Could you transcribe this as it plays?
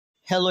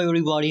Hello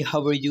everybody,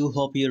 how are you?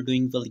 Hope you're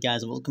doing well,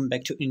 guys. Welcome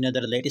back to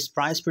another latest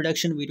price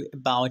prediction video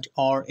about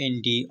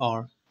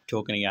RNDR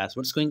token, guys.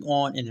 What's going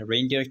on in the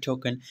reindeer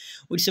token?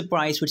 What's the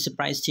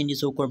price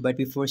changes occur? But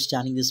before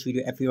starting this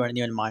video, if you are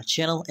new on my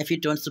channel, if you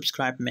don't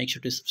subscribe, make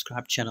sure to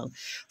subscribe channel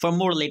for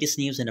more latest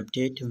news and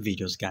update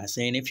videos, guys.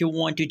 And if you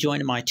want to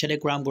join my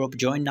Telegram group,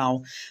 join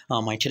now.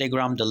 My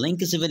Telegram, the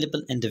link is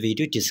available in the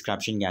video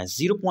description, guys.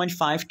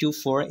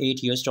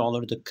 0.5248 US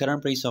dollar, the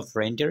current price of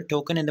reindeer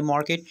token in the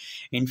market,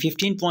 and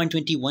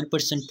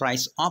 15.21%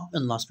 price up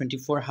in last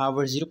 24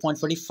 hours.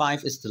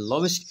 0.45 is the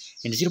lowest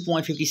and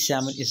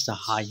 0.57 is the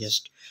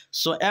highest.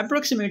 So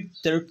approximate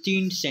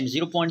 13 cents,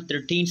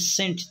 0.13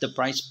 cent the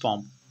price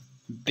pump.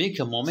 Big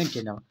moment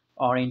in our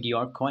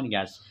RNDR coin,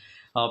 guys.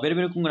 Very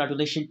very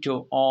congratulations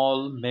to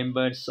all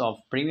members of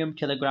premium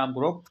Telegram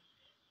group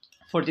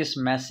for this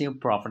massive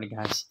profit,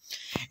 guys.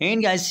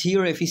 And guys,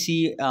 here if you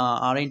see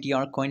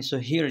RNDR coin, so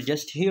here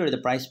just here the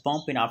price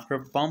pump and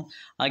after pump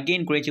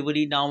again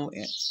gradually now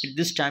at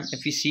this time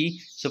if you see,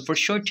 so for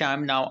short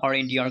time now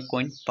RNDR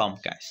coin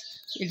pump, guys.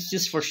 It's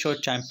just for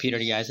short time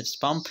period, guys. It's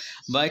pump,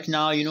 but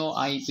now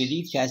I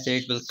believe, guys, that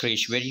it will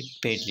crash very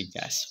badly,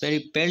 guys.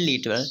 Very badly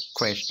it will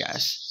crash,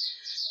 guys.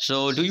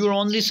 So do your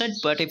own research,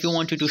 but if you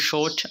want to do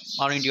short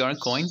RNDR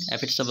coin,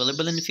 if it's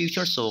available in the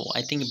future, so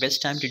I think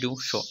best time to do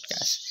short,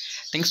 guys.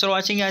 Thanks for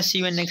watching, guys. See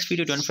you in next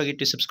video. Don't forget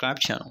to subscribe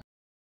channel.